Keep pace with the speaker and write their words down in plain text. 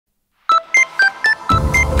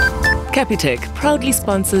Capitec proudly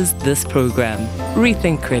sponsors this program.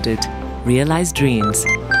 Rethink credit. Realize dreams.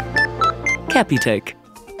 Capitec.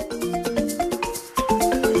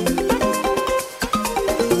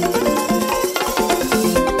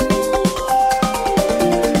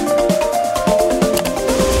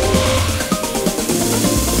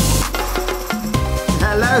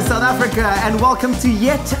 South Africa, and welcome to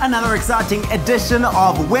yet another exciting edition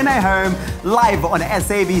of Win a Home live on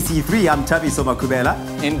SABC 3. I'm Thabiso Makubela.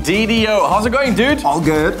 Indeedio. How's it going, dude? All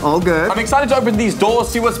good, all good. I'm excited to open these doors,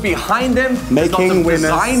 see what's behind them. Making winners.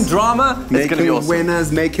 Design drama. It's going to be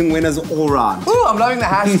awesome. Making winners all round. Ooh, I'm loving the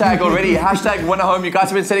hashtag already. Hashtag Win a Home. You guys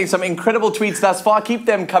have been sending some incredible tweets thus far. Keep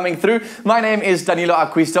them coming through. My name is Danilo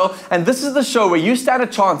Acquisto, and this is the show where you stand a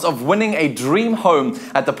chance of winning a dream home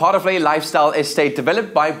at the Part of Lay Lifestyle Estate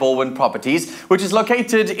developed by Baldwin Properties, which is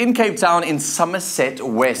located in Cape Town in Somerset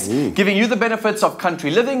West, giving you the benefits of country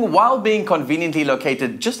living while being conveniently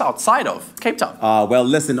located just outside of Cape Town. Well,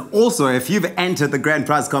 listen, also, if you've entered the grand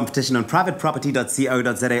prize competition on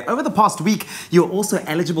privateproperty.co.za over the past week, you're also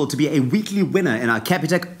eligible to be a weekly winner in our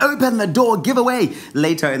Capitec Open the Door giveaway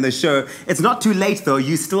later in the show. It's not too late, though.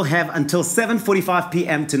 You still have until 7:45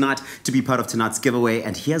 p.m. tonight to be part of tonight's giveaway,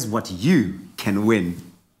 and here's what you can win.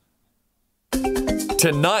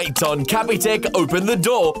 Tonight on Capitec Open the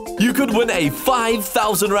Door, you could win a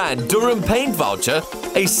 5,000 Rand Durham paint voucher,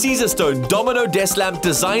 a Caesarstone domino desk lamp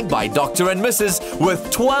designed by Dr. and Mrs. worth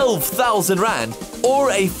 12,000 Rand, or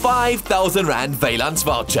a 5,000 Rand Valance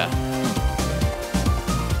voucher.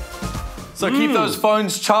 So keep those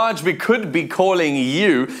phones charged. We could be calling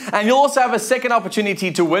you. And you'll also have a second opportunity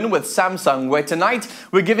to win with Samsung, where tonight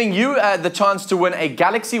we're giving you the chance to win a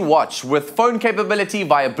Galaxy Watch with phone capability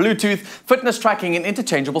via Bluetooth, fitness tracking, and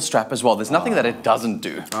interchangeable strap as well. There's nothing that it doesn't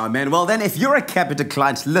do. Oh, man. Well, then, if you're a Capitec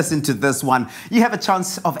client, listen to this one. You have a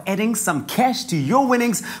chance of adding some cash to your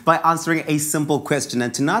winnings by answering a simple question.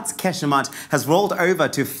 And tonight's cash amount has rolled over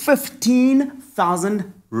to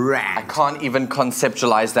 15,000 Rand. I can't even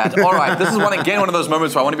conceptualize that. All right, this is one of those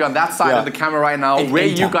moments where I want to be on that side of the camera right now, where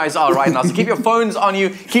you guys are right now. So keep your phones on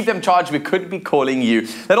you, keep them charged. We could be calling you.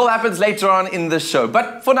 That all happens later on in the show.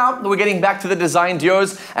 But for now, we're getting back to the design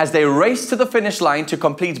duos as they race to the finish line to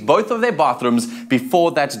complete both of their bathrooms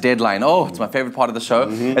before that deadline. Oh, it's my favorite part of the show.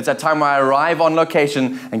 It's that time where I arrive on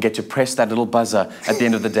location and get to press that little buzzer at the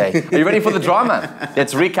end of the day. Are you ready for the drama?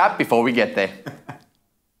 Let's recap before we get there.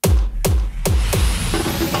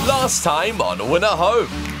 Last time on Win a Home.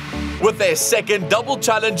 With their second double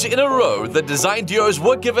challenge in a row, the design duos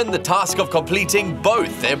were given the task of completing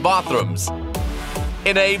both their bathrooms.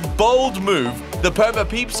 In a bold move, the Perma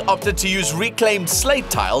Peeps opted to use reclaimed slate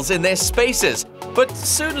tiles in their spaces, but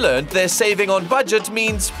soon learned their saving on budget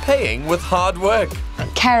means paying with hard work.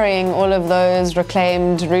 Carrying all of those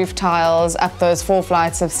reclaimed roof tiles up those 4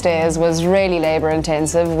 flights of stairs was really labor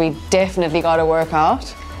intensive. We definitely got to work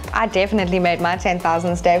out. I definitely made my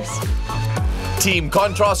 10,000 steps. Team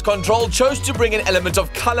Contrast Control chose to bring an element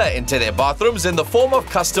of colour into their bathrooms in the form of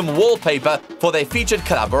custom wallpaper for their featured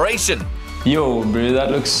collaboration. Yo, bro,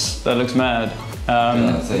 that looks mad.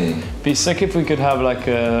 Be sick if we could have like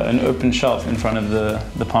an open shelf in front of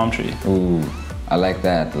the palm tree. Ooh, I like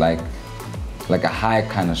that, like a high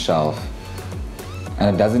kind of shelf.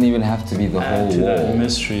 And it doesn't even have to be the whole wall. That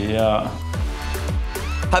mystery, yeah.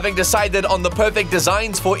 Having decided on the perfect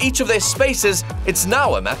designs for each of their spaces, it's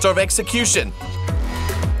now a matter of execution.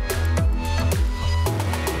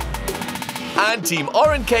 And Team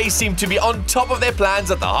R&K seem to be on top of their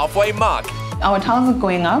plans at the halfway mark. Our tiles are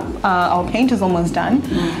going up, our paint is almost done,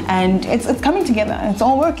 and it's coming together, it's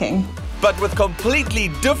all working. But with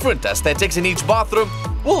completely different aesthetics in each bathroom,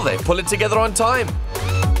 will they pull it together on time?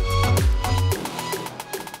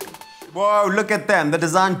 Whoa, look at them. The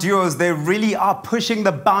design duos, they really are pushing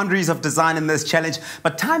the boundaries of design in this challenge.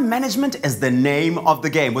 But time management is the name of the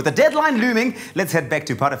game. With the deadline looming, let's head back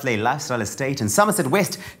to Part of Lay Lifestyle Estate in Somerset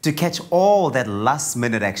West to catch all that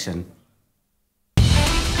last-minute action.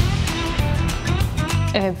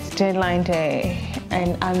 It's deadline day,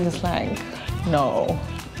 and I'm just like, no,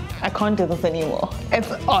 I can't do this anymore.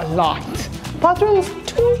 It's a lot. Bathrooms,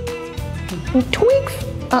 2 weeks?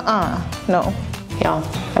 No. Yeah,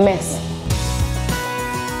 a mess.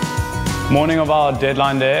 Morning of our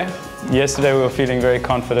deadline day. Yesterday we were feeling very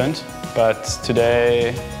confident, but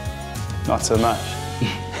today, not so much.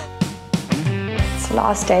 It's the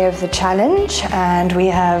last day of the challenge and we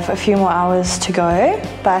have a few more hours to go,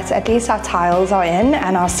 but at least our tiles are in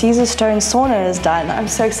and our Caesarstone sauna is done. I'm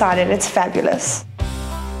so excited, it's fabulous.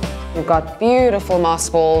 We've got beautiful moss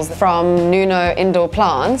balls from Nuno indoor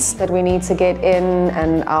plants that we need to get in,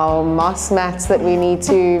 and our moss mats that we need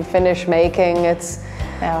to finish making. It's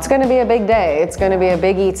Yeah. It's going to be a big day. It's going to be a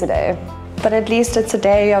biggie today. But at least it's a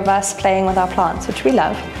day of us playing with our plants, which we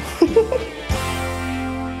love.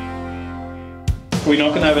 We're not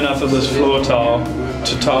going to have enough of this floor tile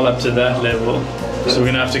to tile up to that level. So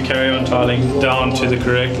we're going to have to carry on tiling down to the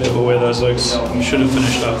correct level where those looks should have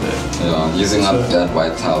finished up there. Yeah, using up that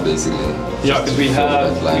white tile basically. Yeah, because we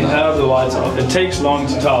have the white tile. It takes long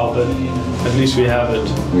to tile, but at least we have it.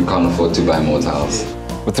 We can't afford to buy more tiles.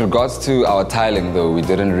 With regards to our tiling though, we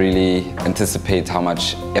didn't really anticipate how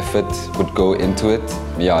much effort would go into it.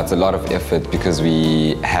 Yeah, it's a lot of effort because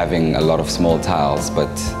we're having a lot of small tiles,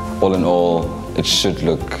 but all in all, it should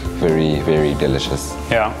look very, very delicious.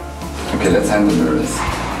 Yeah. Okay, let's hang the mirrors.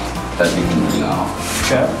 That we can do now.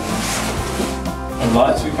 Okay. And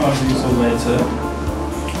lights we can't do till later.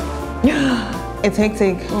 It's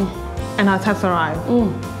hectic. And our taps arrive.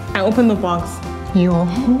 I open the box. Yo,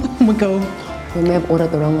 we go. We may have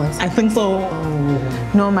ordered the wrong ones. I think so.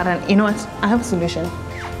 No, Maran, you know what? I have a solution.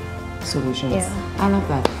 Solutions. Yeah. I love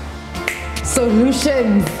that.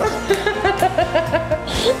 Solutions!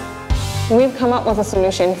 We've come up with a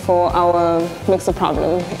solution for our mixer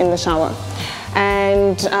problem in the shower.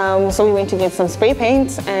 And so we went to get some spray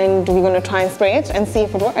paint and we're going to try and spray it and see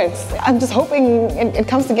if it works. I'm just hoping it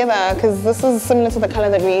comes together because this is similar to the color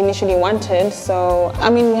that we initially wanted. So, I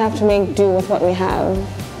mean, we have to make do with what we have.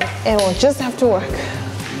 It will just have to work.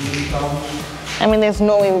 I mean, there's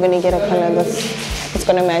no way we're going to get a color that's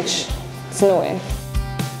going to match. There's no way.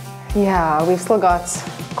 Yeah, we've still got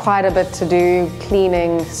quite a bit to do,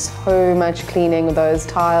 cleaning, so much cleaning of those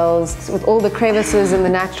tiles. With all the crevices and the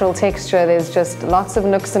natural texture, there's just lots of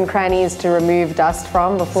nooks and crannies to remove dust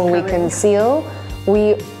from before we can seal.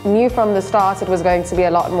 We knew from the start it was going to be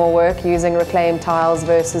a lot more work using reclaimed tiles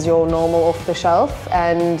versus your normal off-the-shelf.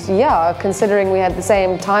 And yeah, considering we had the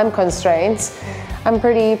same time constraints, I'm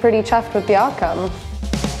pretty chuffed with the outcome.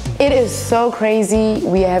 It is so crazy,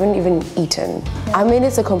 we haven't even eaten. I mean,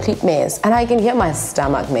 it's a complete mess, and I can hear my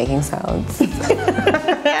stomach making sounds.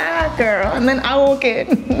 Girl, and then I walk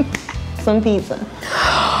in. Some pizza.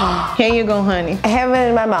 Here you go, honey. I have it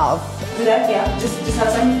in my mouth. Do that, yeah. Just have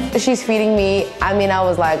some. She's feeding me. I mean, I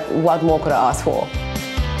was like, what more could I ask for?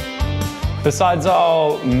 Besides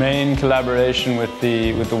our main collaboration with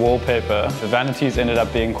the wallpaper, the vanities ended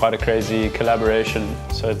up being quite a crazy collaboration.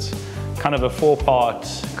 So it's kind of a 4-part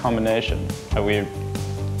combination that we're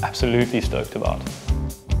absolutely stoked about.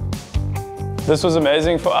 This was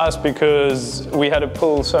amazing for us because we had to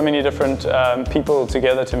pull so many different people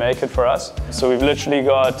together to make it for us. So we've literally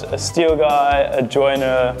got a steel guy, a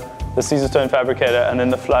joiner, the Caesar stone fabricator, and then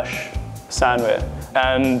the flush sandware.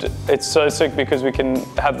 And it's so sick because we can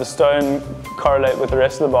have the stone correlate with the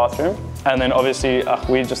rest of the bathroom. And then obviously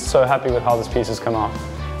we're just so happy with how this piece has come out.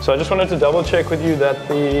 So I just wanted to double check with you that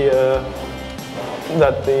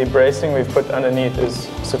the bracing we've put underneath is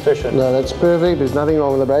sufficient. No, that's perfect. There's nothing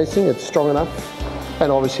wrong with the bracing. It's strong enough.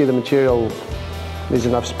 And obviously the material, there's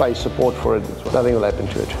enough space support for it. Nothing will happen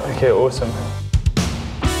to it. Okay, awesome.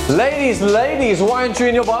 Ladies, why aren't you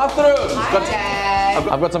in your bathroom? Hi, Dad.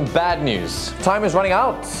 I've got some bad news. Time is running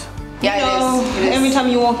out. Yeah, it is. Every time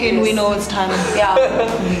you walk in, we know it's time. Yeah.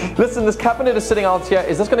 Listen, this cabinet is sitting out here.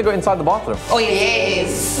 Is this going to go inside the bathroom? Oh,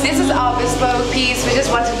 yes. This is our bespoke piece. We just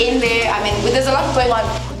want it in there. I mean, there's a lot going on.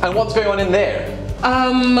 And what's going on in there?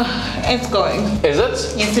 It's going. Is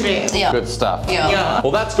it? Yes, it is. Yeah. Good stuff. Yeah.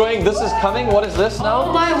 Well, that's going. This is coming. What is this now?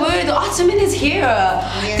 Oh my word, the Ottoman is here.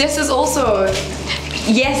 Yes. This is also,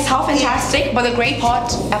 yes, how fantastic. But the great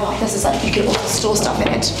part about this is that you can also store stuff in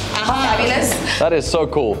it. How fabulous. That is so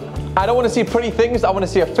cool. I don't want to see pretty things. I want to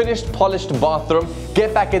see a finished, polished bathroom.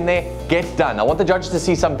 Get back in there, get done. I want the judges to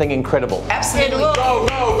see something incredible. Absolutely. Go.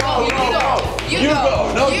 You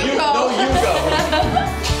go. No, you go.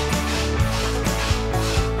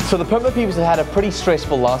 So the permanent peeps have had a pretty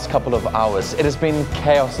stressful last couple of hours. It has been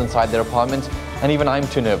chaos inside their apartment, and even I'm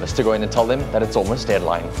too nervous to go in and tell them that it's almost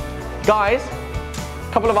deadline. Guys,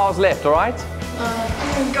 a couple of hours left, all right?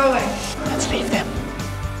 I'm going. Let's leave them.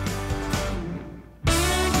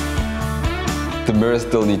 The mirrors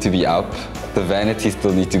still need to be up, the vanities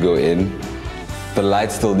still need to go in, the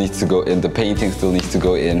light still needs to go in, the painting still needs to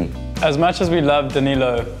go in. As much as we love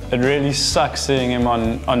Danilo, it really sucks seeing him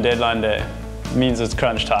on deadline day. It means it's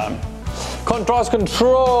crunch time. Contrast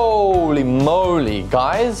control-y moly,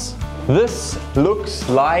 guys. This looks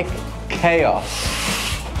like chaos.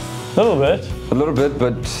 A little bit. A little bit,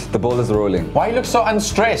 but the ball is rolling. Why you look so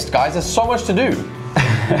unstressed, guys? There's so much to do.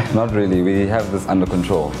 Not really, we have this under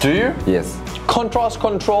control. Do you? Yes. Contrast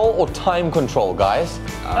control or time control, guys?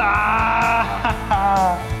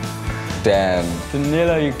 Damn.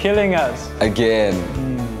 Danilo, you're killing us. Again.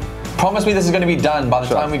 Promise me this is going to be done by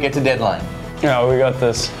the time we get to deadline. Yeah, we got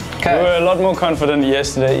this. Okay. We were a lot more confident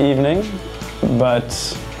yesterday evening,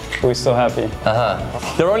 but we're still happy.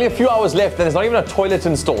 There are only a few hours left, and there's not even a toilet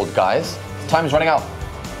installed, guys. Time's running out.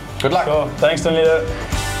 Good luck. Sure. Thanks, Danilo.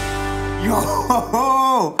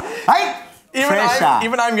 Yo! Hey!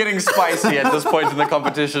 Even I'm getting spicy at this point in the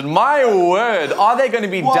competition. My word, are they going to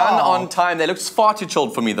be done on time? They look far too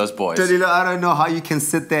chilled for me, those boys. Danilo, I don't know how you can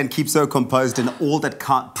sit there and keep so composed in all that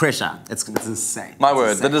pressure. It's insane. My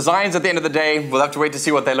word, the designs at the end of the day, we'll have to wait to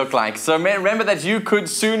see what they look like. So remember that you could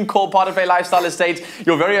soon call Part of a Lifestyle Estate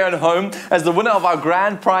your very own home as the winner of our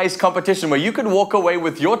grand prize competition, where you could walk away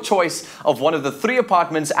with your choice of one of the 3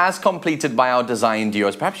 apartments as completed by our design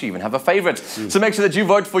duos. Perhaps you even have a favorite. So make sure that you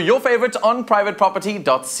vote for your favorite on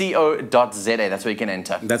privateproperty.co.za. That's where you can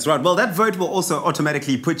enter. That's right. Well, that vote will also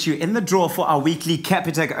automatically put you in the draw for our weekly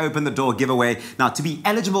Capitec Open the Door giveaway. Now, to be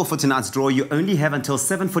eligible for tonight's draw, you only have until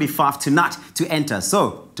 7:45 tonight to enter.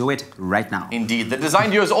 So do it right now. Indeed. The design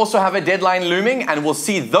duos also have a deadline looming, and we'll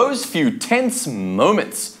see those few tense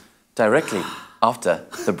moments directly after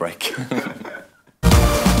the break.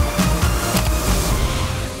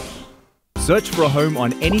 Search for a home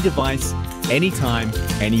on any device, anytime,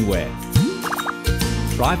 anywhere.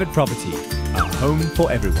 Private Property, a home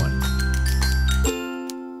for everyone.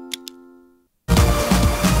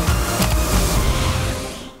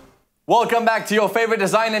 Welcome back to your favorite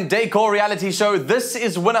design and decor reality show. This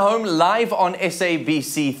is Winner Home live on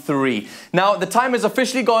SABC 3. Now, the time has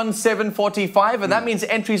officially gone 7:45, and that means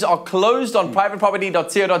entries are closed on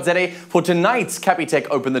privateproperty.co.za for tonight's Capitec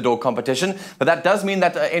Open the Door competition. But that does mean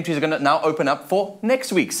that entries are going to now open up for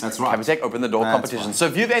next week's Capitec Open the Door competition. Right. So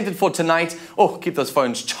if you've entered for tonight, keep those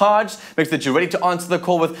phones charged. Make sure that you're ready to answer the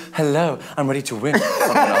call with, "Hello, I'm ready to win." from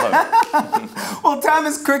Winner Home. Well, time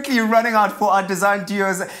is quickly running out for our design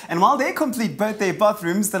duos, and while they complete both their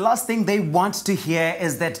bathrooms, the last thing they want to hear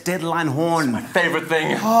is that deadline horn. It's my favorite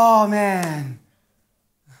thing. Oh, man.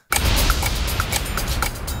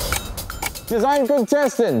 Design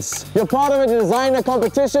contestants, you're part of a designer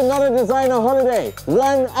competition, not a designer holiday.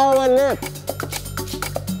 1 hour left.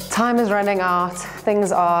 Time is running out.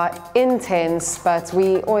 Things are intense, but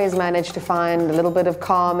we always manage to find a little bit of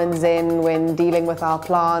calm and zen when dealing with our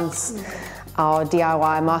plants, our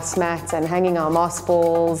DIY moss mats and hanging our moss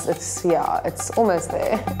balls. It's almost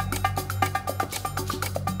there.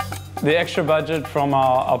 The extra budget from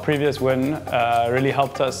our previous win really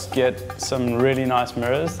helped us get some really nice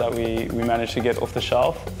mirrors that we managed to get off the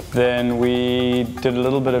shelf. Then we did a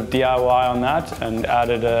little bit of DIY on that and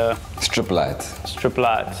added a strip light,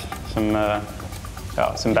 some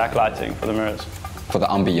backlighting for the mirrors. For the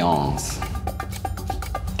ambiance.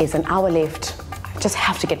 It's an hour left. I just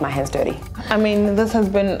have to get my hands dirty. I mean, this has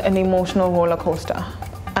been an emotional roller coaster.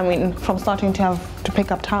 I mean, from starting to have to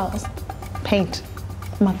pick up tiles, paint.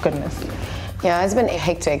 My goodness. Yeah, it's been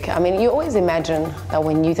hectic. I mean, you always imagine that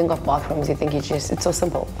when you think of bathrooms, you think it's so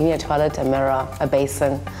simple. You need a toilet, a mirror, a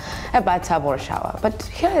basin, a bathtub or a shower. But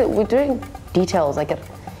here we're doing details like a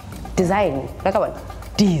design. Like a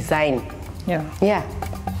design. Yeah. Yeah.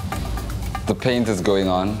 The paint is going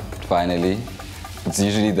on, finally. It's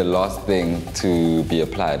usually the last thing to be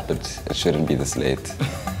applied, but it shouldn't be this late.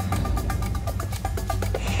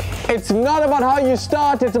 It's not about how you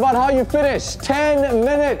start, it's about how you finish. 10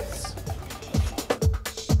 minutes.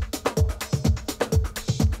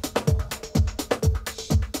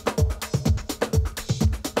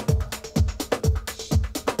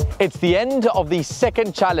 It's the end of the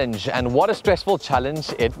second challenge, and what a stressful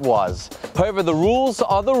challenge it was. However, the rules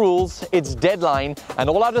are the rules, it's deadline, and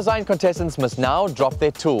all our design contestants must now drop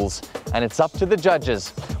their tools. And it's up to the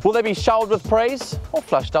judges. Will they be showered with praise or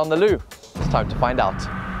flushed down the loo? It's time to find out.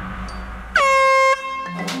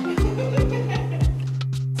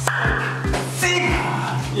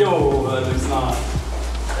 Yo, that looks nice.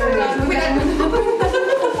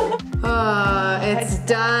 It's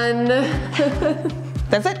done.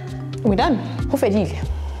 That's it. We're done.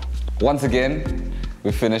 Once again,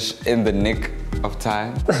 we finish in the nick of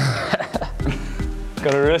time.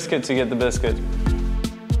 Gotta risk it to get the biscuit.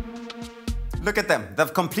 Look at them.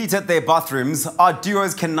 They've completed their bathrooms. Our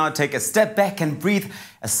duos can now take a step back and breathe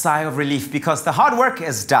a sigh of relief because the hard work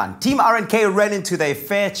is done. Team R&K ran into their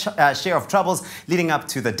fair share of troubles leading up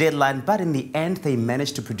to the deadline, but in the end, they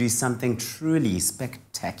managed to produce something truly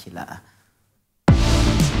spectacular.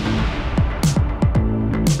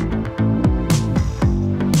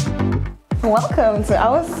 Welcome to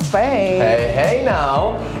our space. Hey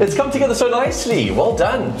now, it's come together so nicely. Well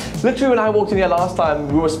done. Literally when I walked in here last time,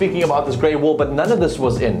 we were speaking about this grey wall, but none of this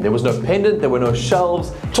was in. There was no pendant, there were no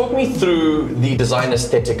shelves. Talk me through the design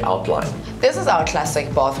aesthetic outline. This is our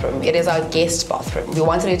classic bathroom. It is our guest bathroom. We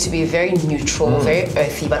wanted it to be very neutral, very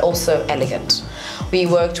earthy, but also elegant. We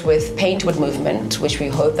worked with paint with movement, which we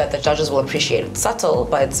hope that the judges will appreciate. It's subtle,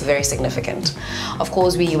 but it's very significant. Of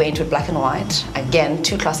course, we went with black and white. Again,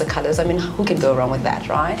 two classic colors. I mean, who can go wrong with that,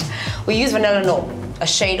 right? We use vanilla no, a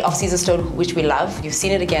shade of Caesar stone, which we love. You've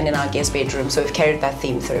seen it again in our guest bedroom, so we've carried that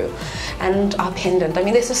theme through. And our pendant. I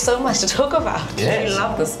mean, there's just so much to talk about. Yes. We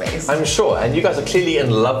love this space. I'm sure, and you guys are clearly in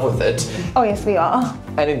love with it. Oh yes, we are.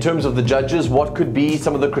 And in terms of the judges, what could be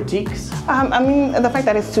some of the critiques? I mean, the fact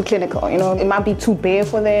that it's too clinical, you know, it might be too bare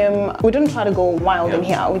for them. We didn't try to go wild in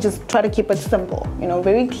here. We just try to keep it simple, you know,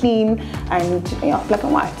 very clean and, you know, black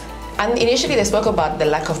and white. And initially they spoke about the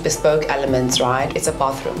lack of bespoke elements, right? It's a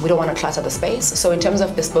bathroom. We don't want to clutter the space. So in terms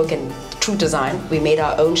of bespoke and true design, we made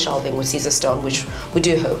our own shelving with Caesar stone, which we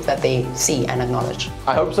do hope that they see and acknowledge.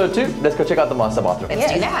 I hope so too. Let's go check out the master bathroom.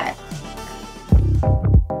 Let's do that.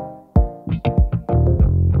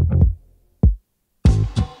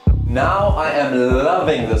 Now I am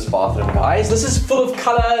loving this bathroom, guys. This is full of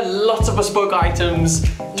color, lots of bespoke items.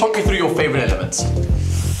 Talk me through your favorite elements.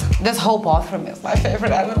 This whole bathroom is my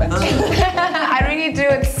favorite element. I really do.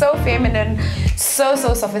 It's so feminine, so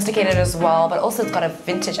sophisticated as well, but also it's got a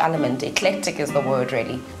vintage element. Eclectic is the word,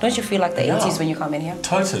 really. Don't you feel like the 80s when you come in here?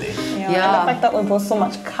 Totally. Yeah. And the fact that we brought so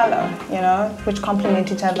much color, you know, which complement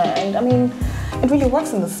each other. And I mean, it really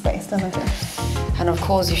works in this space, doesn't it? And of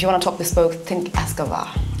course, if you want to talk bespoke, think Escobar.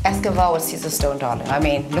 Escobar with Caesar stone, darling. I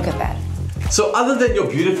mean, look at that. So other than your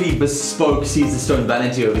beautifully bespoke Caesar stone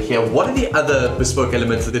vanity over here, what are the other bespoke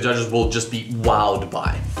elements that the judges will just be wowed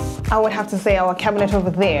by? I would have to say our cabinet over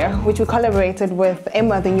there, which we collaborated with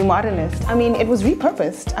Emma, the new modernist. I mean, it was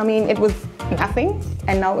repurposed. I mean, it was nothing,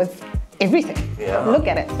 and now it's everything. Yeah. Look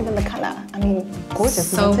at it, even the color. I mean, gorgeous.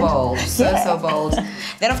 So isn't it? bold, so bold.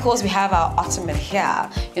 Then of course we have our ottoman here,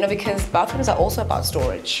 you know, because bathrooms are also about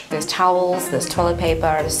storage. There's towels, there's toilet paper,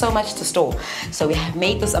 there's so much to store. So we have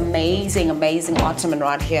made this amazing ottoman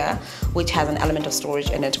right here, which has an element of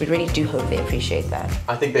storage in it. We really do hope they appreciate that.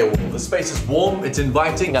 I think they will. The space is warm, it's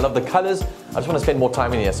inviting, I love the colors. I just want to spend more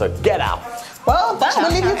time in here, so get out. Well, that's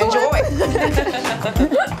what leave you to enjoy.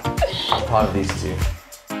 I'm proud of these two.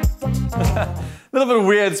 A little bit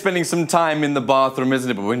weird spending some time in the bathroom,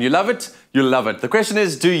 isn't it? But when you love it, you love it. The question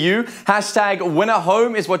is, do you? Hashtag Winner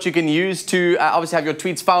Home is what you can use to obviously have your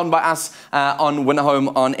tweets found by us on Winner Home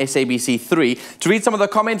on SABC 3. To read some of the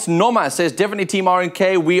comments, Norma says, definitely Team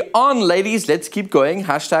R&K. We on, ladies. Let's keep going.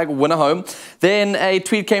 Hashtag Winner Home. Then a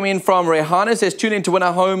tweet came in from Rehana. Says, tune in to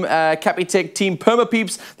Winner Home. Capitec Team Perma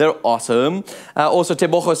Peeps. They're awesome. Also,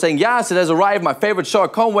 Tebogo saying, yes, it has arrived. My favorite show. I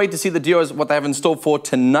can't wait to see the duos, what they have in store for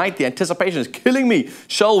tonight. The anticipation is killing me.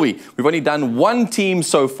 Shall we? We've only done one team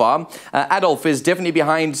so far. Adolf is definitely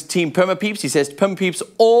behind Team Perma Peeps. He says Perma Peeps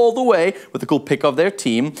all the way with a cool pick of their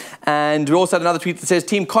team. And we also had another tweet that says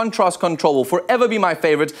Team Contrast Control will forever be my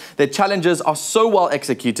favorite. Their challenges are so well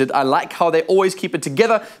executed. I like how they always keep it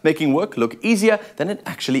together, making work look easier than it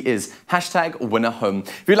actually is. Hashtag Winner Home.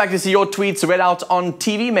 If you'd like to see your tweets read out on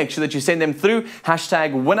TV, make sure that you send them through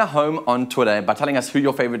hashtag Winner Home on Twitter by telling us who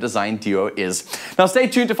your favorite design duo is. Now stay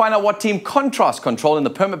tuned to find out what Team Contrast Control and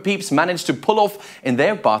the Perma Peeps managed to pull off in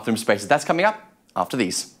their bathroom spaces. That's coming up after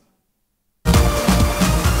these.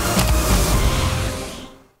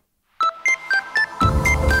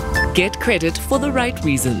 Get credit for the right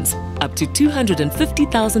reasons. Up to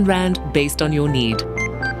 250,000 Rand based on your need.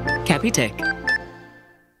 Capitec.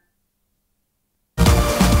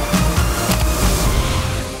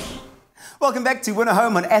 Welcome back to Winner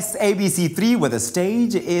Home on SABC 3, where the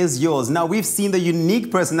stage is yours. Now, we've seen the unique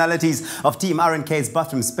personalities of Team R&K's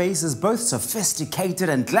bathroom spaces, both sophisticated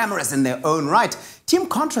and glamorous in their own right. Team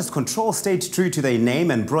Contrast Control stayed true to their name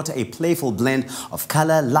and brought a playful blend of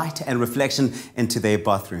color, light and reflection into their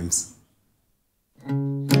bathrooms.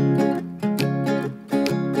 And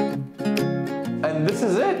this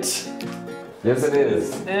is it. Yes, it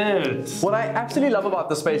is. What I absolutely love about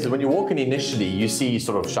the space is when you walk in initially, you see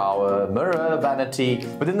sort of shower, mirror, vanity,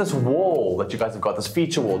 but then this wall that you guys have got, this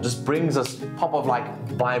feature wall, just brings us pop of like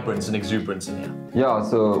vibrance and exuberance in here. Yeah,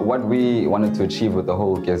 so what we wanted to achieve with the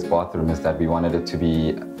whole guest bathroom is that we wanted it to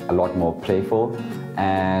be a lot more playful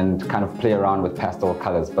and kind of play around with pastel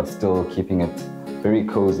colors, but still keeping it very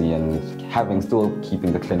cozy and still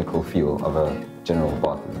keeping the clinical feel of a general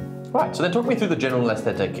bathroom. Right, so then talk me through the general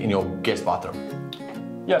aesthetic in your guest bathroom.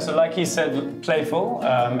 Yeah, so like he said, playful,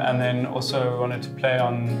 and then also wanted to play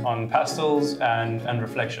on pastels and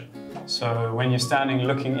reflection. So when you're standing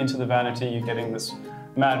looking into the vanity, you're getting this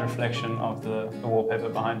mad reflection of the wallpaper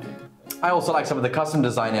behind you. I also like some of the custom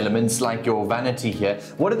design elements, like your vanity here.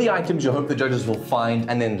 What are the items you hope the judges will find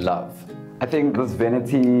and then love? I think this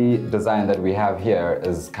vanity design that we have here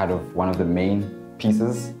is kind of one of the main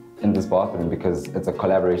pieces in this bathroom because it's a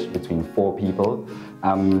collaboration between 4 people.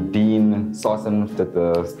 Dean Sawson did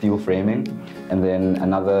the steel framing, and then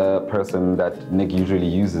another person that Nick usually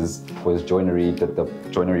uses for his joinery did the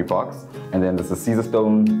joinery box, and then this is Caesar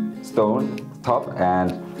stone top,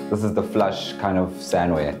 and this is the flush kind of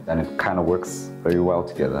sandware, and it kind of works very well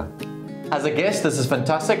together. As a guest, this is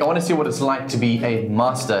fantastic. I want to see what it's like to be a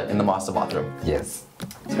master in the master bathroom. Yes.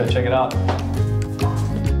 Let's go check it out.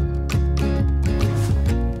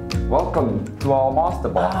 Welcome to our master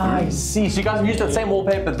bathroom. I see. So you guys have used that same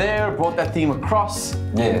wallpaper there, brought that theme across.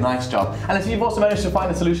 Yeah. Nice job. And I see you've also managed to find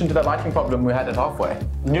a solution to that lighting problem we had at halfway.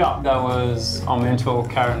 Yeah, that was our mentor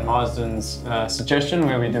Karen Marsden's suggestion,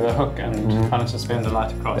 where we do a hook and kind of suspend the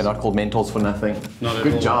light across. They're not called mentors for nothing. Not at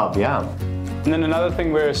Good all. job, yeah. And then another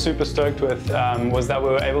thing we're super stoked with was that we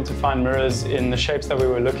were able to find mirrors in the shapes that we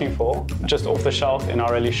were looking for, just off the shelf in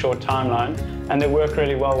our really short timeline. And they work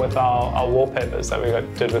really well with our wallpapers that we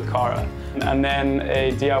did with Cara. And then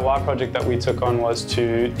a DIY project that we took on was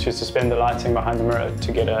to suspend the lighting behind the mirror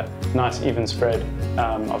to get a nice even spread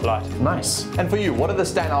of light. Nice. And for you, what are the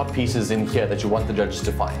standout pieces in here that you want the judges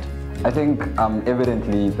to find? I think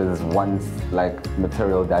evidently there's one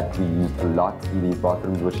material that we used a lot in these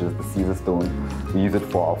bathrooms, which is the Caesar stone. We use it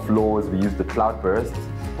for our floors. We use the cloudburst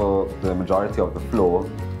for the majority of the floor,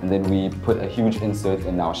 and then we put a huge insert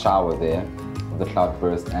in our shower there of the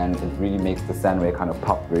cloudburst, and it really makes the sandware kind of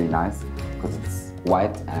pop very nice because it's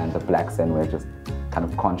white and the black sandware just kind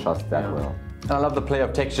of contrasts that well. And I love the play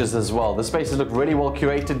of textures as well. The spaces look really well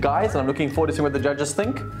curated, guys, and I'm looking forward to seeing what the judges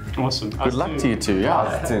think. Awesome. Good luck to you two, yeah.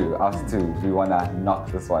 Us too. We want to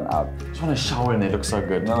knock this one out. Just want to shower in there, looks so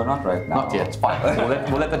good. No, not right now. Not yet, fine.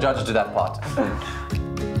 we'll let the judges do that part.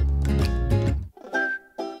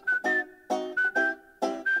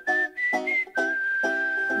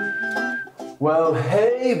 Well,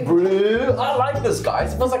 hey, brew. I like this,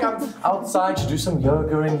 guys. It feels like I'm outside to do some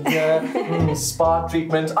yoga in here, spa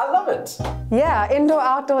treatment. I love it. Yeah,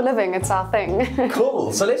 indoor-outdoor living, it's our thing.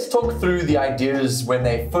 Cool. So let's talk through the ideas when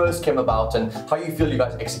they first came about and how you feel you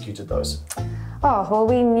guys executed those. Oh, well,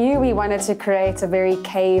 we knew we wanted to create a very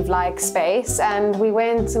cave-like space, and we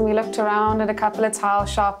went and we looked around at a couple of tile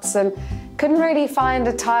shops and couldn't really find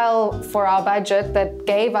a tile for our budget that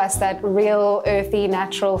gave us that real earthy,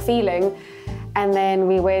 natural feeling. And then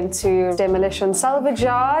we went to Demolition Salvage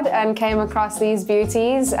Yard and came across these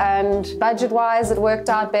beauties, and budget-wise it worked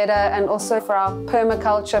out better, and also for our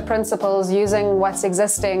permaculture principles, using what's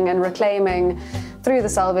existing and reclaiming through the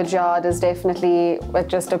salvage yard is definitely what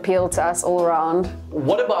just appealed to us all around.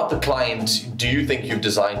 What about the client do you think you've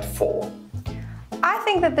designed for? I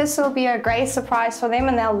think that this will be a great surprise for them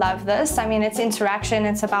and they'll love this. I mean, it's interaction,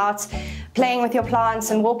 it's about playing with your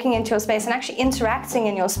plants and walking into your space and actually interacting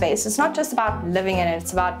in your space. It's not just about living in it,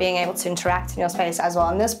 it's about being able to interact in your space as well,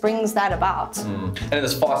 and this brings that about. And in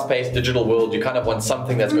this fast-paced digital world, you kind of want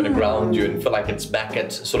something that's going to ground you and feel like it's back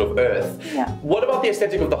at sort of earth. Yeah. What about the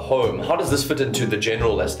aesthetic of the home? How does this fit into the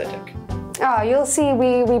general aesthetic? Oh, you'll see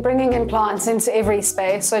we're bringing in plants into every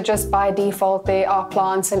space, so just by default there are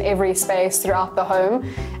plants in every space throughout the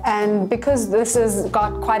home. And because this has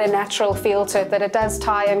got quite a natural feel to it, that it does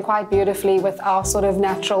tie in quite beautifully with our sort of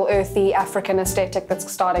natural, earthy African aesthetic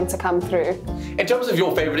that's starting to come through. In terms of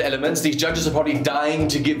your favorite elements, these judges are probably dying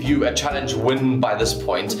to give you a challenge win by this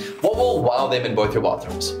point. What will wow them in both your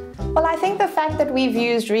bathrooms? Well, I think the fact that we've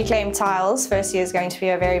used reclaimed tiles firstly is going to be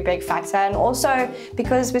a very big factor, and also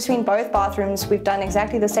because between both bathrooms we've done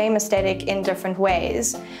exactly the same aesthetic in different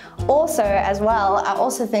ways. Also, as well, I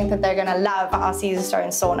also think that they're going to love our Caesar stone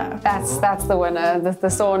sauna. That's the winner. The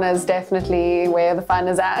sauna is definitely where the fun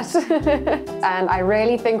is at. And I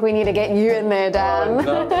really think we need to get you in there, Dan.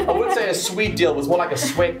 No, I wouldn't say a sweet deal, it was more like a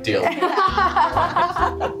sweat deal.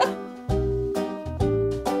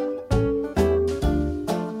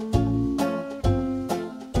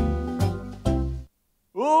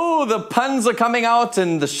 the puns are coming out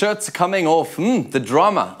and the shirts are coming off. The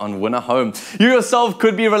drama on Winner Home. You yourself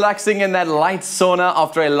could be relaxing in that light sauna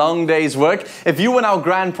after a long day's work. If you win our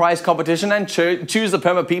grand prize competition and choose the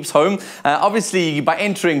Perma Peeps home, obviously by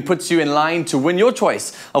entering puts you in line to win your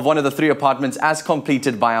choice of one of the 3 apartments as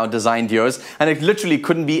completed by our design duos, and it literally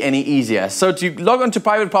couldn't be any easier. So to log on to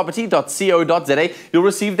privateproperty.co.za, you'll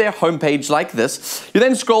receive their homepage like this. You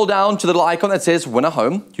then scroll down to the little icon that says Winner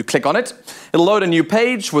Home. You click on it. It'll load a new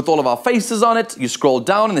page with all of our faces on it. You scroll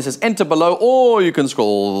down and it says enter below, or you can scroll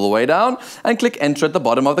all the way down and click enter at the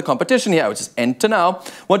bottom of the competition here, which is enter now.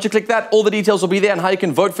 Once you click that, all the details will be there and how you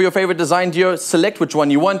can vote for your favorite design duo. Select which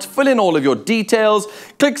one you want, fill in all of your details,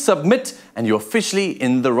 click submit, and you're officially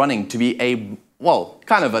in the running to be a, well,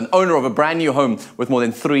 kind of an owner of a brand new home with more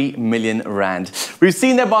than 3 million rand. We've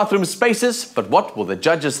seen their bathroom spaces, but what will the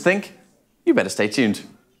judges think? You better stay tuned.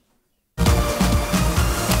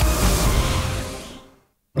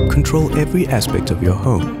 Control every aspect of your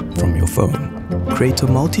home from your phone. Create a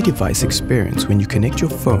multi-device experience when you connect your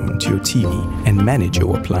phone to your TV and manage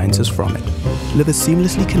your appliances from it. Live a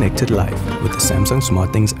seamlessly connected life with the Samsung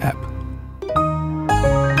SmartThings app.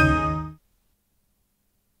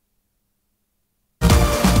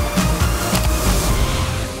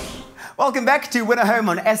 Welcome back to Winner Home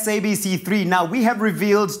on SABC 3. Now, we have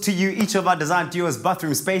revealed to you each of our design duos'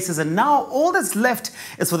 bathroom spaces, and now all that's left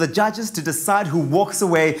is for the judges to decide who walks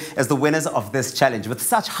away as the winners of this challenge. With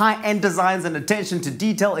such high-end designs and attention to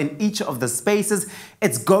detail in each of the spaces,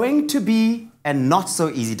 it's going to be a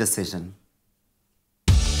not-so-easy decision.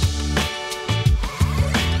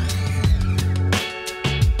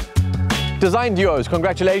 Design duos,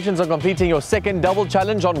 congratulations on completing your second double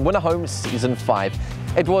challenge on Winner Home Season 5.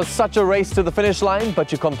 It was such a race to the finish line,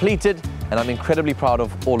 but you completed, and I'm incredibly proud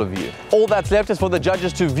of all of you. All that's left is for the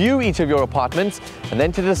judges to view each of your apartments and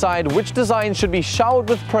then to decide which design should be showered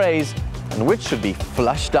with praise and which should be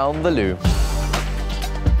flushed down the loo.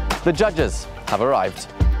 The judges have arrived.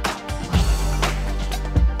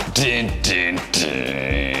 Dun, dun,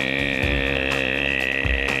 dun.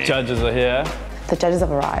 Judges are here. The judges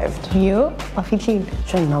have arrived. You? Officially.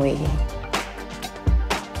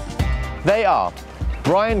 They are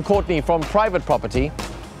Brian Courtney from Private Property,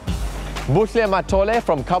 Buhle Matole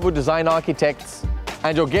from Kabu Design Architects,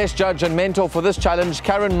 and your guest judge and mentor for this challenge,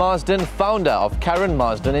 Karen Marsden, founder of Karen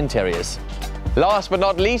Marsden Interiors. Last but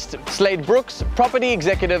not least, Slade Brooks, Property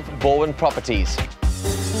Executive, Bowen Properties.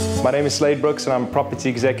 My name is Slade Brooks and I'm Property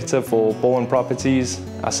Executive for Bowen Properties.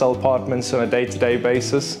 I sell apartments on a day-to-day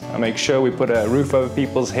basis. I make sure we put a roof over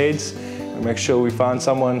people's heads. We make sure we find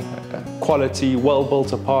someone, a quality,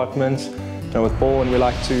 well-built apartment. And with Bowen, we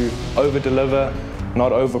like to over-deliver,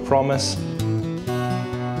 not over-promise.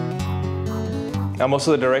 I'm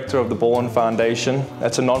also the director of the Bowen Foundation.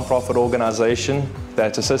 That's a non-profit organization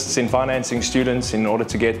that assists in financing students in order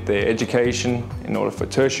to get their education, in order for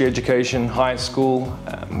tertiary education, high school.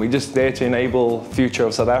 We're just there to enable the future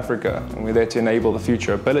of South Africa, and we're there to enable the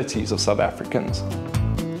future abilities of South Africans.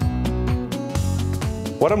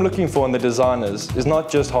 What I'm looking for in the designers is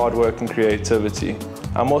not just hard work and creativity.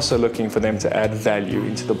 I'm also looking for them to add value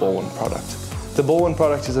into the Bowen product. The Bowen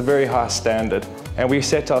product is a very high standard, and we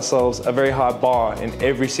set ourselves a very high bar in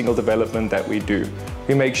every single development that we do.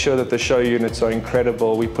 We make sure that the show units are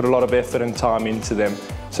incredible. We put a lot of effort and time into them.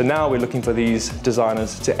 So now we're looking for these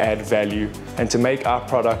designers to add value and to make our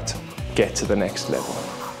product get to the next level.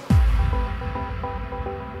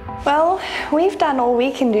 Well, we've done all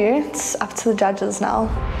we can do. It's up to the judges now.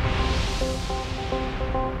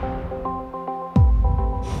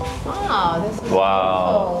 Wow, this is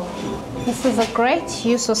Wow. beautiful. This is a great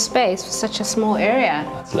use of space for such a small area.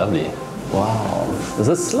 It's lovely. Wow. Is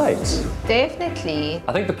this slate? Definitely.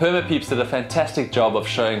 I think the Perma Peeps did a fantastic job of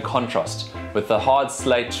showing contrast with the hard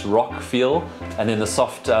slate rock feel and then the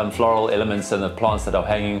soft floral elements and the plants that are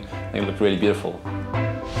hanging. I think it looked really beautiful.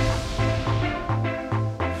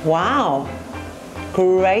 Wow.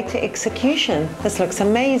 Great execution. This looks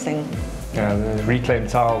amazing. Yeah, the reclaimed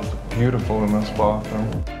tile, beautiful in this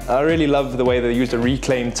bathroom. I really love the way they used a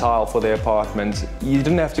reclaimed tile for their apartment. You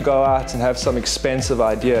didn't have to go out and have some expensive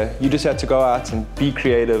idea. You just had to go out and be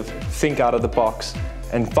creative, think out of the box,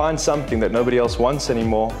 and find something that nobody else wants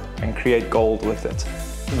anymore and create gold with it.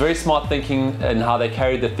 Very smart thinking in how they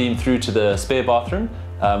carried the theme through to the spare bathroom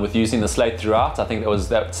with using the slate throughout. I think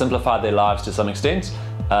that simplified their lives to some extent.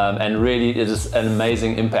 And really it is an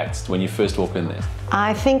amazing impact when you first walk in there.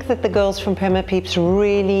 I think that the girls from Perma Peeps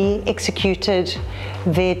really executed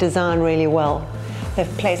their design really well. The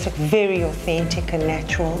place looked very authentic and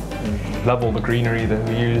natural. Love all the greenery that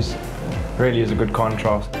we use. Really is a good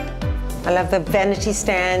contrast. I love the vanity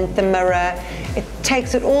stand, the mirror. It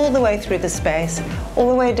takes it all the way through the space, all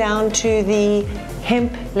the way down to the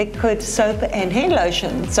hemp liquid soap and hair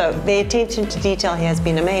lotion. So the attention to detail here has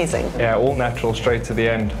been amazing. Yeah, all natural straight to the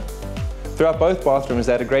end. Throughout both bathrooms,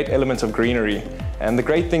 they had a great element of greenery. And the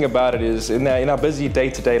great thing about it is in our busy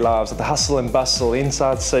day-to-day lives, the hustle and bustle,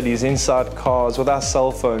 inside cities, inside cars, with our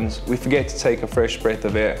cell phones, we forget to take a fresh breath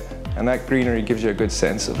of air. And that greenery gives you a good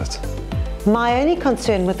sense of it. My only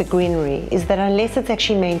concern with the greenery is that unless it's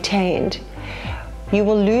actually maintained, you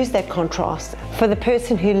will lose that contrast. For the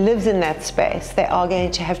person who lives in that space, they are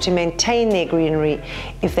going to have to maintain their greenery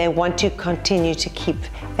if they want to continue to keep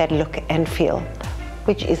that look and feel,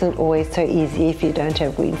 which isn't always so easy if you don't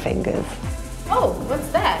have green fingers. Oh, what's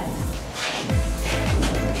that?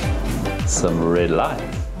 Some red light.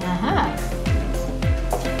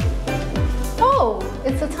 Oh,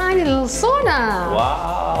 it's a tiny little sauna.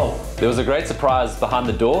 Wow. There was a great surprise behind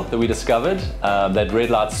the door that we discovered, that red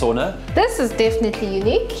light sauna. This is definitely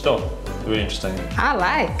unique. Sure, very interesting. I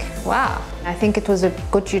like, wow. I think it was a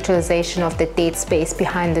good utilization of the dead space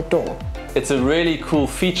behind the door. It's a really cool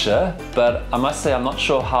feature, but I must say I'm not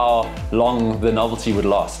sure how long the novelty would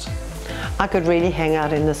last. I could really hang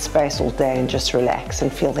out in this space all day and just relax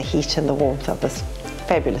and feel the heat and the warmth of this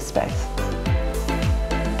fabulous space.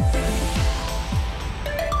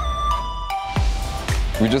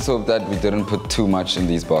 We just hope that we didn't put too much in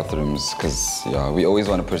these bathrooms because we always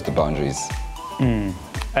want to push the boundaries.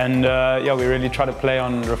 And we really try to play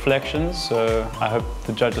on reflections, so I hope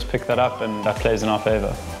the judges pick that up and that plays in our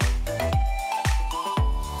favor.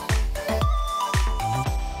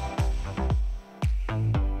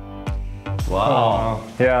 Wow.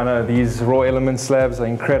 Yeah, I know, these raw element slabs are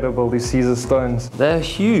incredible, these Caesar stones. They're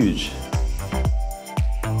huge.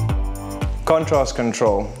 Contrast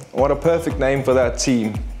control. What a perfect name for that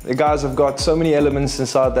team. The guys have got so many elements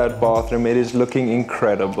inside that bathroom, it is looking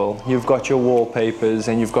incredible. You've got your wallpapers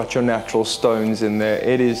and you've got your natural stones in there.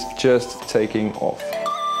 It is just taking off.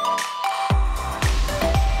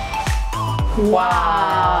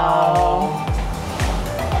 Wow.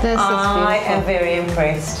 This is I am beautiful. very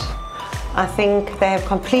impressed. I think they have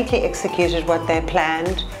completely executed what they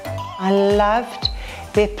planned. I loved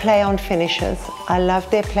their play on finishes. I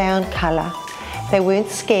loved their play on color. They weren't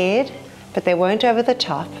scared, but they weren't over the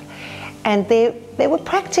top. And they were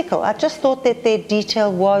practical. I just thought that their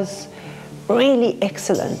detail was really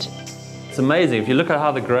excellent. It's amazing. If you look at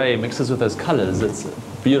how the grey mixes with those colours, it's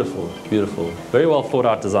beautiful, beautiful. Very well thought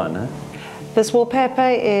out design, eh? This wallpaper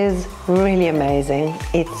is really amazing.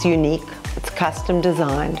 It's unique, it's custom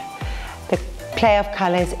designed. The play of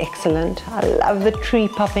color is excellent. I love the tree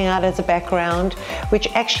popping out as a background, which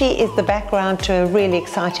actually is the background to a really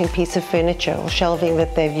exciting piece of furniture or shelving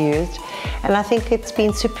that they've used. And I think it's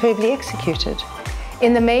been superbly executed.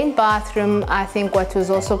 In the main bathroom, I think what was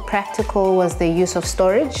also practical was the use of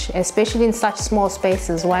storage, especially in such small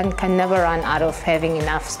spaces. One can never run out of having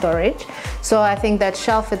enough storage. So I think that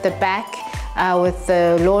shelf at the back with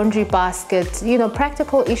the laundry basket, you know,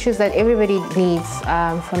 practical issues that everybody needs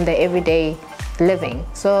from their everyday living.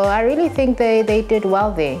 So I really think they did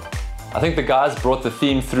well there. I think the guys brought the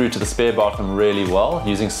theme through to the spare bathroom really well,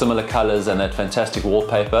 using similar colours and that fantastic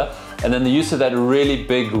wallpaper. And then the use of that really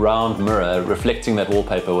big round mirror reflecting that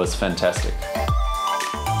wallpaper was fantastic.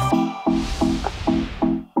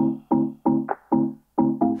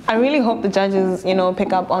 I really hope the judges, you know,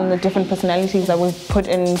 pick up on the different personalities that we've put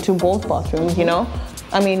into both bathrooms, you know.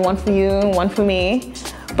 I mean, one for you, one for me.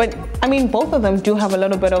 But, I mean, both of them do have a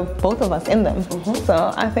little bit of both of us in them.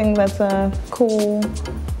 So I think that's a cool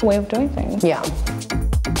way of doing things. Yeah.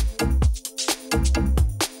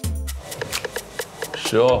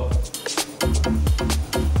 Sure.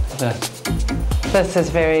 This is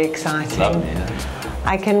very exciting. Lovely, yeah.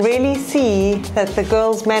 I can really see that the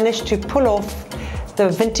girls managed to pull off the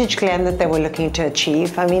vintage glam that they were looking to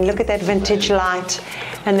achieve. I mean, look at that vintage light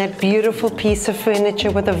and that beautiful piece of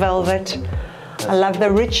furniture with the velvet. I love the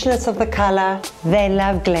richness of the color. They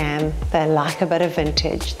love glam. They like a bit of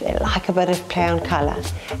vintage. They like a bit of play on color.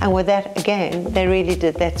 And with that, again, they really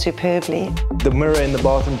did that superbly. The mirror in the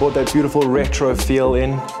bathroom brought that beautiful retro feel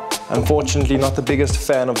in. Unfortunately, not the biggest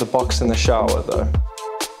fan of the box in the shower, though.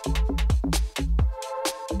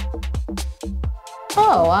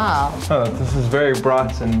 Oh, wow. Oh, this is very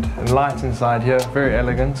bright and light inside here, very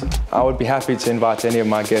elegant. I would be happy to invite any of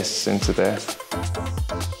my guests into there.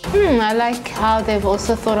 I like how they've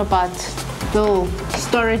also thought about little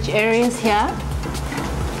storage areas here.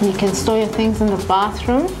 You can store your things in the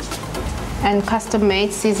bathroom and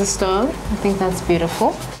custom-made Caesar stone. I think that's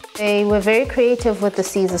beautiful. They were very creative with the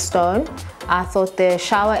Caesar stone. I thought the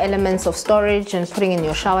shower elements of storage and putting in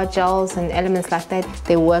your shower gels and elements like that,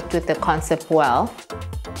 they worked with the concept well.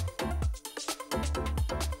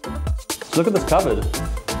 Look at this cupboard.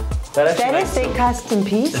 That is their custom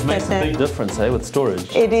piece. It makes a big difference, with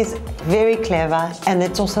storage. It is very clever, and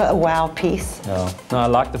it's also a wow piece. Yeah. No, I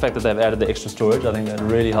like the fact that they've added the extra storage. I think that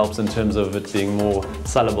really helps in terms of it being more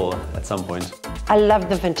sellable at some point. I love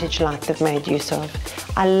the vintage light they've made use of.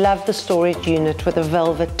 I love the storage unit with the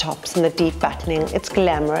velvet tops and the deep buttoning. It's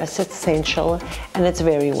glamorous, it's sensual, and it's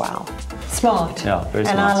very wow. Smart. Yeah, very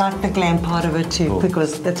smart. And I like the glam part of it too,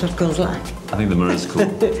 because that's what girls like. I think the mirror is cool.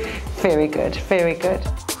 Very good, very good.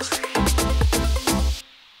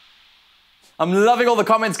 I'm loving all the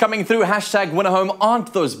comments coming through. Hashtag winner home.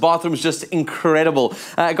 Aren't those bathrooms just incredible?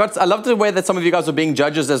 I love the way that some of you guys are being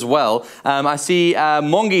judges as well. I see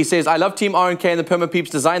Mongi says, I love Team R&K and the Perma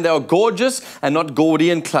Peeps design. They are gorgeous and not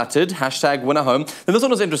gaudy and cluttered. Hashtag winner home. Then this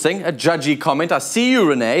one was interesting. A judgy comment. I see you,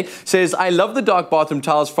 Renee. Says, I love the dark bathroom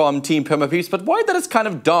tiles from Team Perma Peeps, but why that it's kind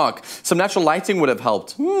of dark? Some natural lighting would have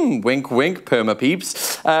helped. Wink, wink, Perma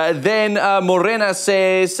Peeps. Then Morena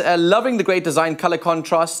says, loving the great design color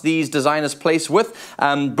contrast these designers play with.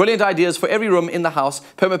 Brilliant ideas for every room in the house.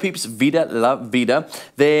 Perma Peeps, Vida, love Vida.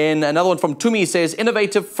 Then another one from Tumi says,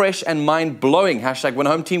 innovative, fresh, and mind-blowing. Hashtag winner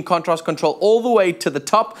home. Team contrast control all the way to the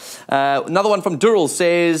top. Another one from Durrell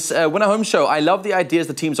says, winner home show. I love the ideas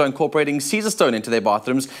the teams are incorporating Caesar stone into their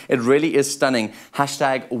bathrooms. It really is stunning.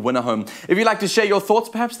 Hashtag winner home. If you'd like to share your thoughts,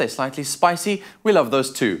 perhaps they're slightly spicy, we love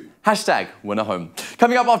those too. Hashtag winner home.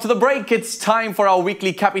 Coming up after the break, it's time for our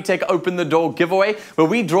weekly Capitec Open the Door giveaway, where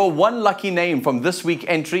we draw one lucky name from this week's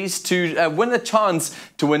entries to win a chance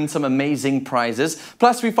to win some amazing prizes.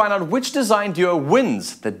 Plus, we find out which design duo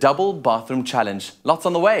wins the double bathroom challenge. Lots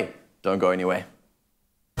on the way. Don't go anywhere.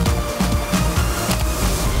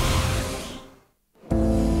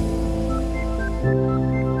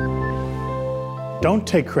 Don't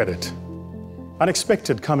take credit.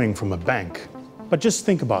 Unexpected coming from a bank. But just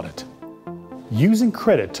think about it. Using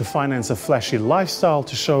credit to finance a flashy lifestyle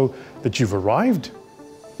to show that you've arrived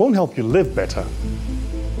won't help you live better.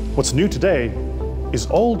 What's new today is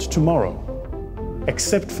old tomorrow,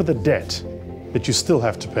 except for the debt that you still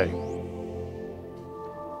have to pay.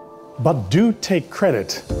 But do take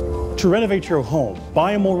credit to renovate your home,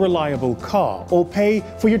 buy a more reliable car, or pay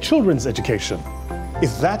for your children's education.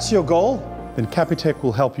 If that's your goal, then Capitec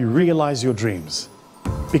will help you realize your dreams.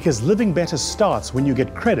 Because living better starts when you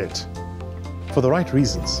get credit for the right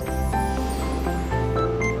reasons.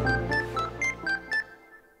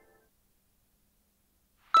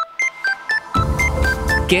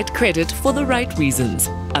 Get credit for the right reasons.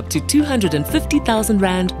 Up to 250,000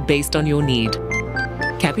 Rand based on your need.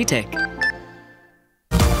 Capitec.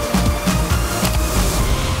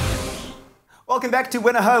 Welcome back to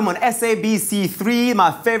Winner Home on SABC 3. My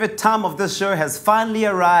favorite time of this show has finally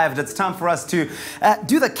arrived. It's time for us to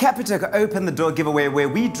do the Capitec Open the Door giveaway, where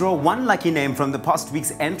we draw one lucky name from the past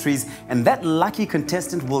week's entries, and that lucky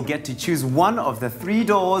contestant will get to choose one of the 3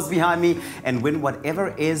 doors behind me and win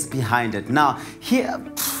whatever is behind it. Now, here...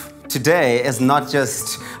 Today is not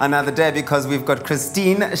just another day, because we've got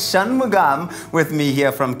Christine Shanmugam with me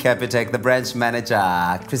here from Capitec, the branch manager.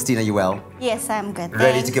 Christine, are you well? Yes, I'm good.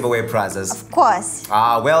 Ready Thanks. to give away prizes? Of course.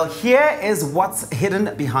 Well, here is what's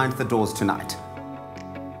hidden behind the doors tonight.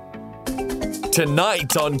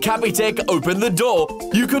 Tonight on Capitec Open the Door,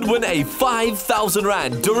 you could win a 5,000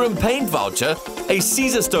 Rand Durham paint voucher, a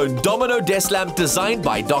Caesar stone domino desk lamp designed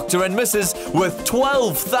by Dr. and Mrs. with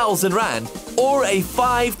 12,000 Rand, or a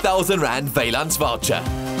 5,000 Rand Valance voucher.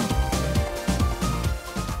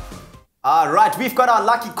 All right, we've got our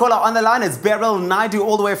lucky caller on the line. It's Beryl Naidu,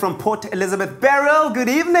 all the way from Port Elizabeth. Beryl, good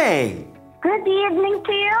evening. Good evening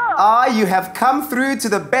to you. You have come through to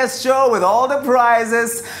the best show with all the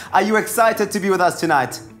prizes. Are you excited to be with us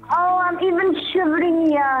tonight? Oh, I'm even shivering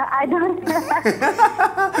here. I don't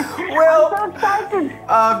Well, I'm so excited.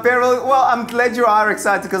 Beryl, well, I'm glad you are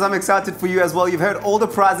excited, because I'm excited for you as well. You've heard all the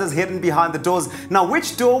prizes hidden behind the doors. Now,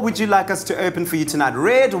 which door would you like us to open for you tonight?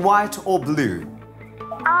 Red, white, or blue?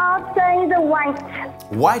 I'll say the white.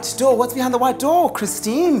 White door? What's behind the white door,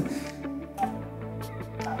 Christine?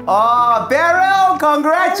 Oh, Beryl,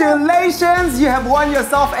 congratulations! You have won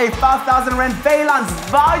yourself a 5,000 Rand Valance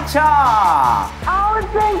voucher! Oh,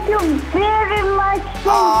 thank you very much.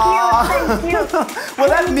 Thank you. Well,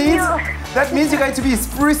 that means you're going to be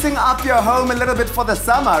sprucing up your home a little bit for the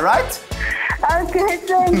summer, right? Okay,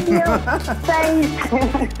 thank you.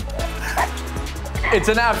 Thanks. It's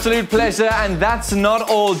an absolute pleasure, and that's not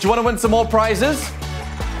all. Do you want to win some more prizes?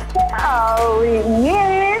 Oh,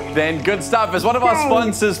 yes. right, then. Good stuff. As one of our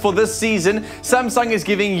sponsors for this season, Samsung is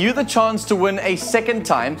giving you the chance to win a second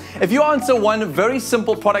time. If you answer one very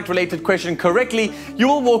simple product-related question correctly, you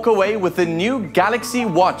will walk away with the new Galaxy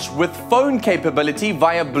Watch with phone capability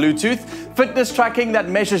via Bluetooth, fitness tracking that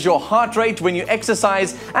measures your heart rate when you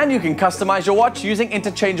exercise, and you can customize your watch using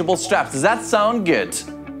interchangeable straps. Does that sound good?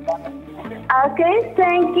 Okay,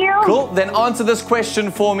 thank you. Cool. Then answer this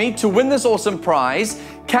question for me. To win this awesome prize,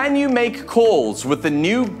 can you make calls with the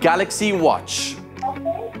new Galaxy Watch?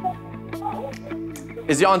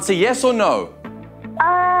 Is the answer yes or no?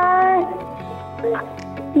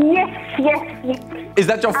 Yes. Is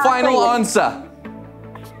that your final answer?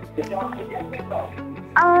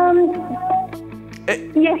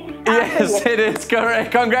 Yes, it is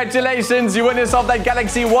correct. Congratulations. You win yourself that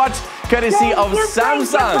Galaxy Watch courtesy of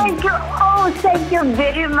Samsung. Thank you. Oh, thank you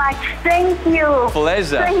very much. Thank you.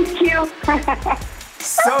 Pleasure. Thank you.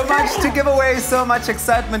 So much to give away, so much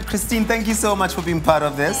excitement. Christine, thank you so much for being part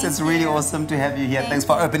of this. It's really awesome to have you here. Thanks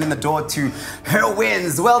for opening the door to her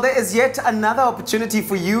wins. Well, there is yet another opportunity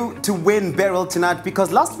for you to win Beryl tonight,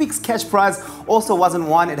 because last week's cash prize also wasn't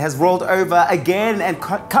won. It has rolled over again and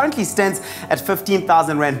currently stands at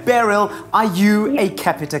 15,000 Rand. Beryl, are you a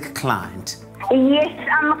Capitec client? Yes,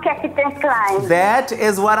 I'm a Capitec client. That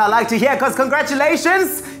is what I like to hear, because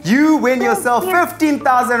congratulations, you win yourself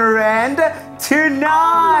 15,000 Rand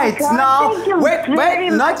tonight. Oh now, wait,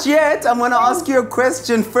 not yet. I'm going to ask you a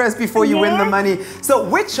question first before you win the money. So,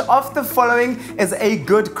 which of the following is a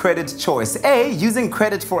good credit choice? A, using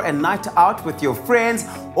credit for a night out with your friends,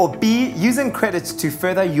 or B, using credit to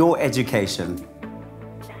further your education?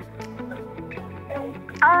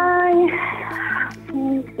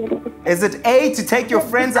 Is it A, to take your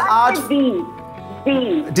friends out? B.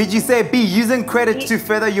 Did you say B, using credit to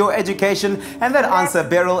further your education? And that answer,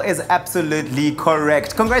 Beryl, is absolutely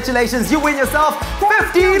correct. Congratulations, you win yourself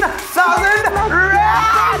 15,000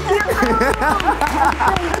 Rand!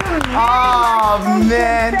 Oh,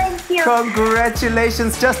 man. Thank you.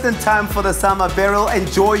 Congratulations, just in time for the summer, Beryl.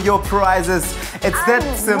 Enjoy your prizes. It's that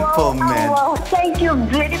simple, man. Well, thank you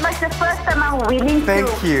very much. The first time I'm winning.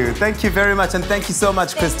 Thank you. Thank you very much. And thank you so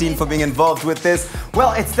much, Christine, for being involved with this.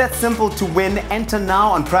 Well, it's that simple to win. Enter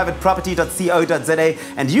now on privateproperty.co.za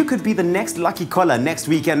and you could be the next lucky caller next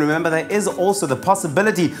week. And remember, there is also the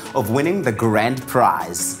possibility of winning the grand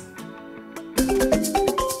prize.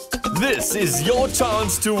 This is your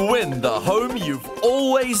chance to win the home you've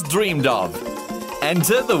always dreamed of.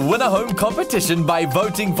 Enter the Win a Home competition by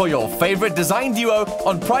voting for your favorite design duo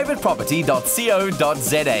on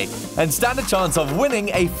privateproperty.co.za and stand a chance of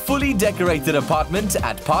winning a fully decorated apartment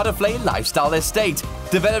at Paardersvlei Lifestyle Estate,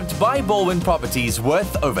 developed by Baldwin Properties,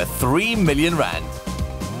 worth over 3 million Rand.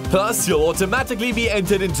 Plus, you'll automatically be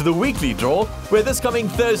entered into the weekly draw, where this coming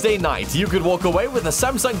Thursday night you could walk away with a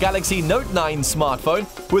Samsung Galaxy Note 9 smartphone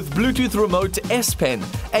with Bluetooth remote S Pen,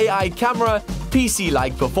 AI camera,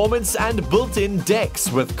 PC-like performance and built-in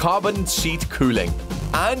decks with carbon sheet cooling.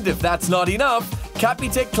 And if that's not enough,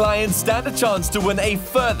 Capitec clients stand a chance to win a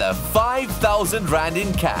further 5,000 Rand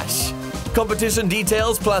in cash. Competition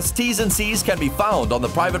details plus T's and C's can be found on the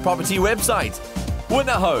Private Property website. Win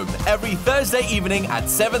a Home every Thursday evening at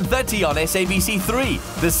 7:30 on SABC 3.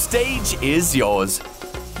 The stage is yours.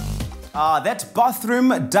 That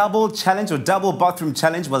bathroom double challenge or double bathroom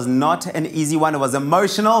challenge was not an easy one. It was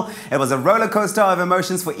emotional. It was a roller coaster of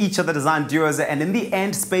emotions for each of the design duos, and in the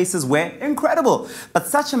end, spaces were incredible. But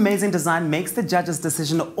such amazing design makes the judges'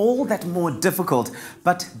 decision all that more difficult.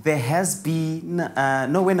 But there has been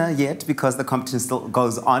no winner yet, because the competition still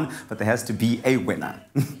goes on, but there has to be a winner.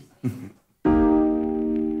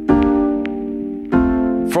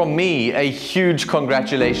 From me, a huge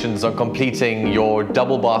congratulations on completing your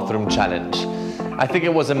double bathroom challenge. I think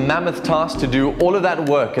it was a mammoth task to do all of that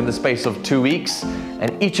work in the space of 2 weeks,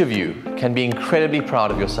 and each of you can be incredibly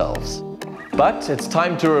proud of yourselves. But it's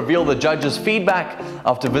time to reveal the judges' feedback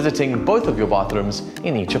after visiting both of your bathrooms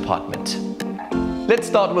in each apartment. Let's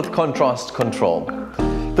start with contrast control.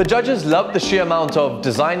 The judges loved the sheer amount of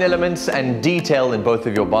design elements and detail in both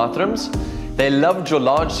of your bathrooms. They loved your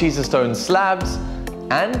large Caesarstone slabs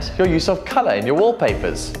and your use of color in your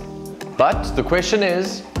wallpapers. But the question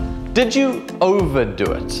is, did you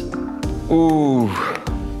overdo it? Ooh,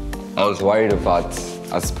 I was worried about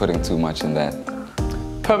us putting too much in that.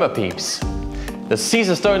 Permapeeps. The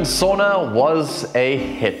Caesarstone sauna was a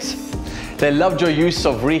hit. They loved your use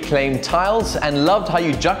of reclaimed tiles and loved how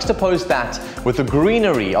you juxtaposed that with the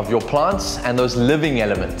greenery of your plants and those living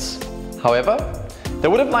elements. However, they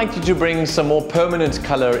would have liked you to bring some more permanent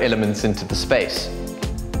color elements into the space.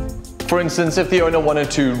 For instance, if the owner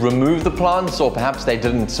wanted to remove the plants, or perhaps they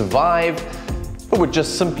didn't survive, or would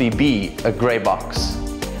just simply be a grey box?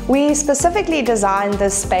 We specifically designed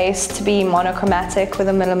this space to be monochromatic with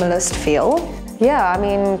a minimalist feel. Yeah, I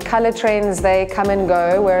mean, color trends, they come and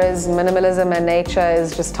go, whereas minimalism and nature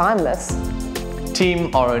is just timeless. Team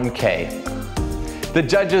R&K. The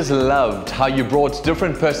judges loved how you brought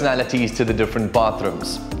different personalities to the different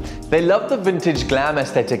bathrooms. They loved the vintage glam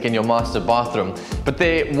aesthetic in your master bathroom, but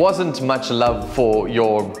there wasn't much love for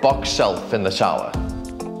your box shelf in the shower.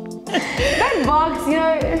 That box, you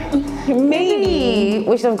know, maybe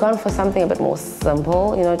we should have gone for something a bit more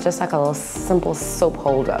simple, you know, just like a little simple soap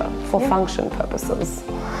holder for function purposes.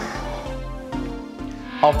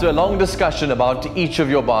 After a long discussion about each of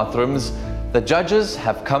your bathrooms, the judges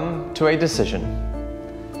have come to a decision.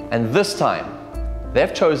 And this time,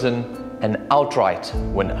 they've chosen an outright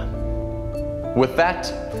winner. With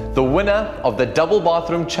that, the winner of the Double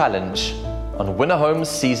Bathroom Challenge on Winner Homes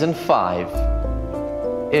Season 5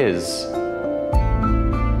 is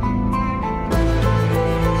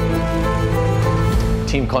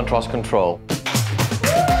Team Contrast Control.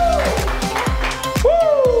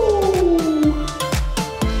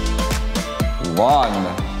 One.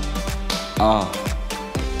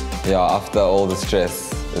 Yeah, after all the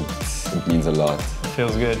stress, it means a lot.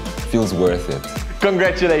 Feels good. Feels worth it.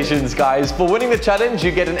 Congratulations, guys. For winning the challenge,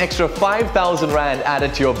 you get an extra 5,000 Rand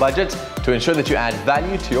added to your budget to ensure that you add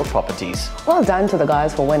value to your properties. Well done to the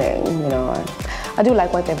guys for winning, you know. I do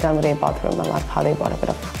like what they've done with their bathroom. I like how they brought a bit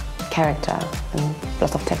of character and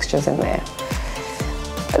lots of textures in there.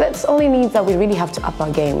 But that only means that we really have to up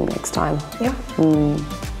our game next time. Yeah.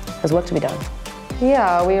 There's work to be done.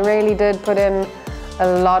 Yeah, we really did put in a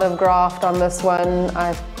lot of graft on this one.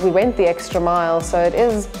 We went the extra mile, so it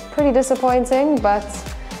is pretty disappointing, but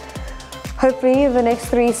hopefully the next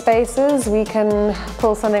 3 spaces we can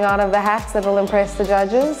pull something out of the hat that will impress the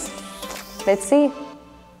judges. Let's see.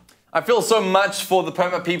 I feel so much for the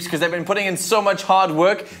Perma peeps because they've been putting in so much hard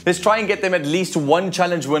work. Let's try and get them at least one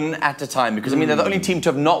challenge win at a time, because I mean they're the only team to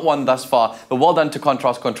have not won thus far. But well done to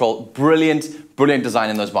Contrast Control. Brilliant, brilliant design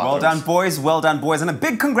in those bathrooms. Well done, boys. Well done, boys. And a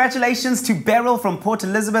big congratulations to Beryl from Port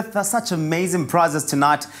Elizabeth. They're such amazing prizes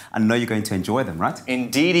tonight. I know you're going to enjoy them, right?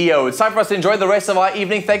 Indeed-o. It's time for us to enjoy the rest of our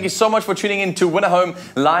evening. Thank you so much for tuning in to Winner Home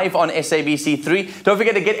live on SABC 3. Don't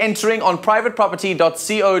forget to get entering on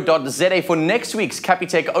privateproperty.co.za for next week's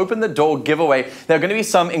Capitec Open the Door giveaway. There are going to be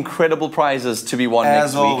some incredible prizes to be won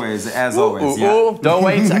next week. As always, yeah. Don't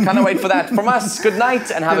wait. I can't wait for that. From us, good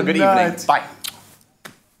night and have a good evening. Bye.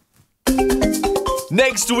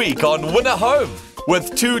 Next week on Winner Home,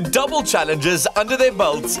 with 2 double challenges under their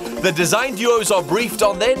belts, the design duos are briefed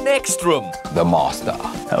on their next room. The master.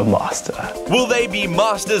 A master. Will they be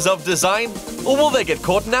masters of design, or will they get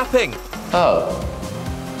caught napping? Oh,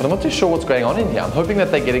 but I'm not too sure what's going on in here. I'm hoping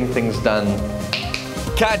that they're getting things done.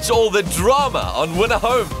 Catch all the drama on Winner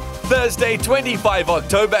Home, Thursday 25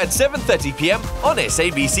 October at 7:30 p.m. on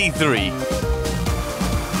SABC 3.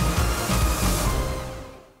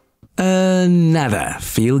 Another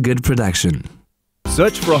feel-good production.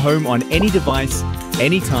 Search for a home on any device,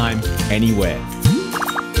 anytime, anywhere.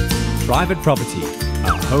 Private Property,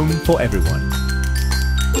 a home for everyone.